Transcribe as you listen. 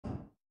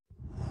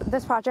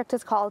This project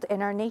is called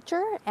Inner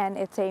Nature, and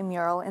it's a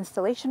mural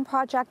installation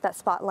project that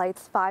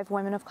spotlights 5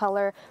 women of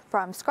color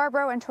from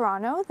Scarborough and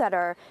Toronto that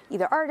are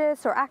either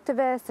artists or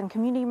activists and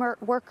community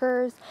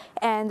workers,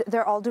 and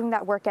they're all doing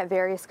that work at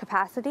various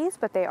capacities,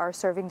 but they are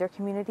serving their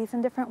communities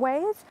in different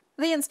ways.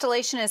 The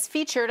installation is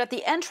featured at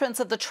the entrance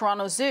of the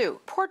Toronto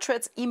Zoo,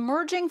 portraits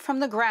emerging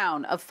from the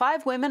ground of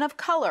 5 women of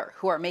color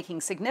who are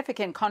making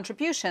significant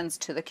contributions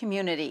to the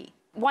community.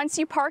 Once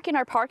you park in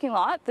our parking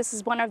lot, this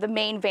is one of the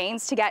main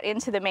veins to get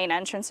into the main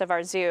entrance of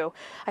our zoo.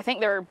 I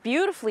think they're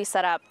beautifully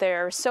set up.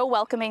 They're so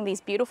welcoming,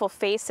 these beautiful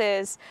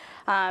faces.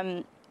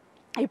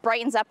 It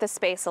brightens up the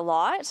space a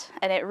lot,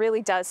 and it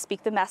really does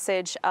speak the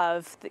message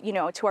of,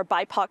 to our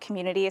BIPOC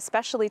community,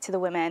 especially to the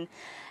women,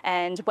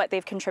 and what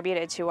they've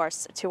contributed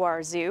to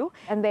our zoo.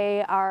 And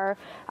they are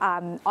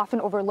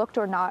often overlooked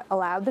or not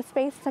allowed the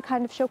space to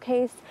kind of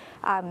showcase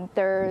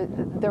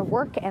their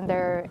work and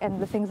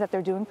the things that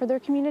they're doing for their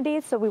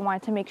communities. So we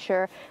wanted to make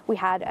sure we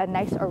had a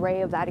nice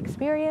array of that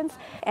experience.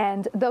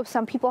 And though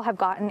some people have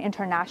gotten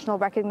international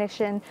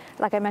recognition,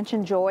 like I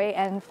mentioned, Joy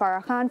and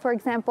Farah Khan, for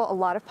example, a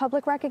lot of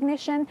public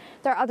recognition,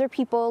 there are other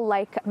people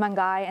like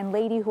Mangai and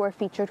Lady who are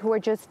featured, who are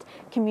just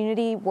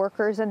community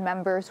workers and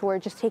members who are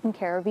just taking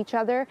care of each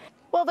other.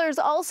 Well, there's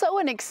also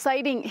an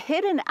exciting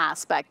hidden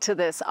aspect to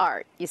this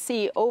art. You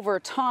see, over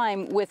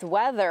time with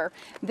weather,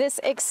 this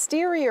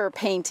exterior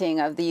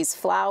painting of these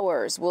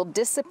flowers will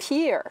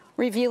disappear,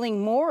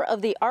 revealing more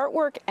of the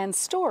artwork and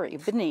story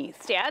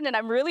beneath. And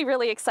I'm really,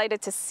 really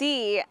excited to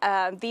see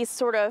these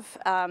sort of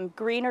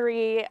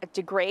greenery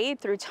degrade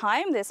through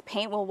time. This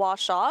paint will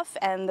wash off,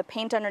 and the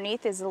paint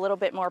underneath is a little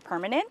bit more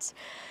permanent.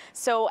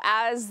 So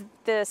as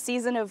the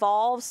season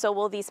evolves, so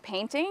will these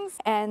paintings.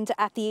 And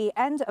at the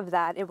end of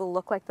that, it will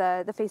look like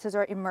the faces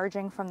are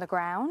emerging from the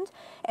ground.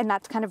 And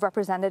that's kind of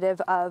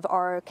representative of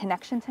our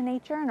connection to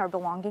nature and our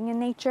belonging in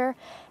nature.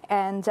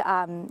 And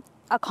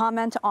a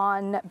comment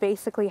on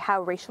basically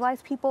how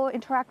racialized people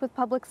interact with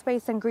public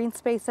space and green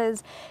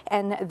spaces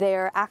and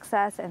their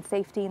access and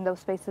safety in those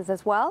spaces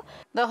as well.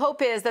 The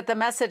hope is that the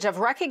message of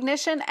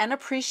recognition and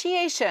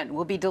appreciation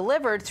will be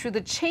delivered through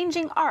the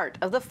changing art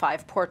of the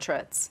 5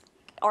 portraits.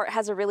 Art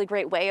has a really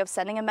great way of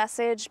sending a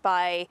message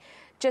by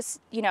just,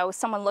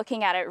 someone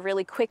looking at it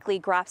really quickly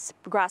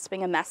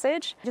grasping a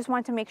message. Just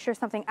wanted to make sure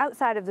something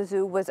outside of the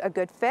zoo was a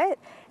good fit,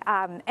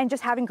 and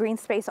just having green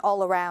space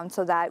all around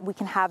so that we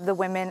can have the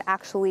women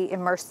actually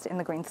immersed in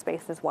the green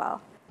space as well.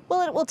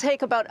 Well, it will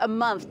take about a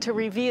month to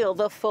reveal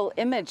the full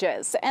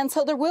images. And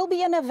so there will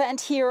be an event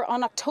here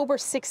on October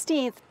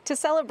 16th to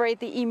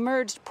celebrate the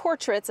emerged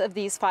portraits of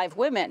these 5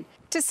 women.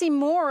 To see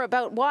more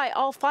about why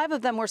all 5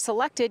 of them were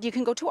selected, you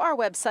can go to our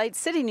website,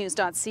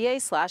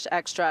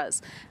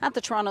 citynews.ca/extras. At the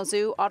Toronto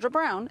Zoo, Audra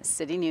Brown,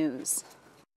 City News.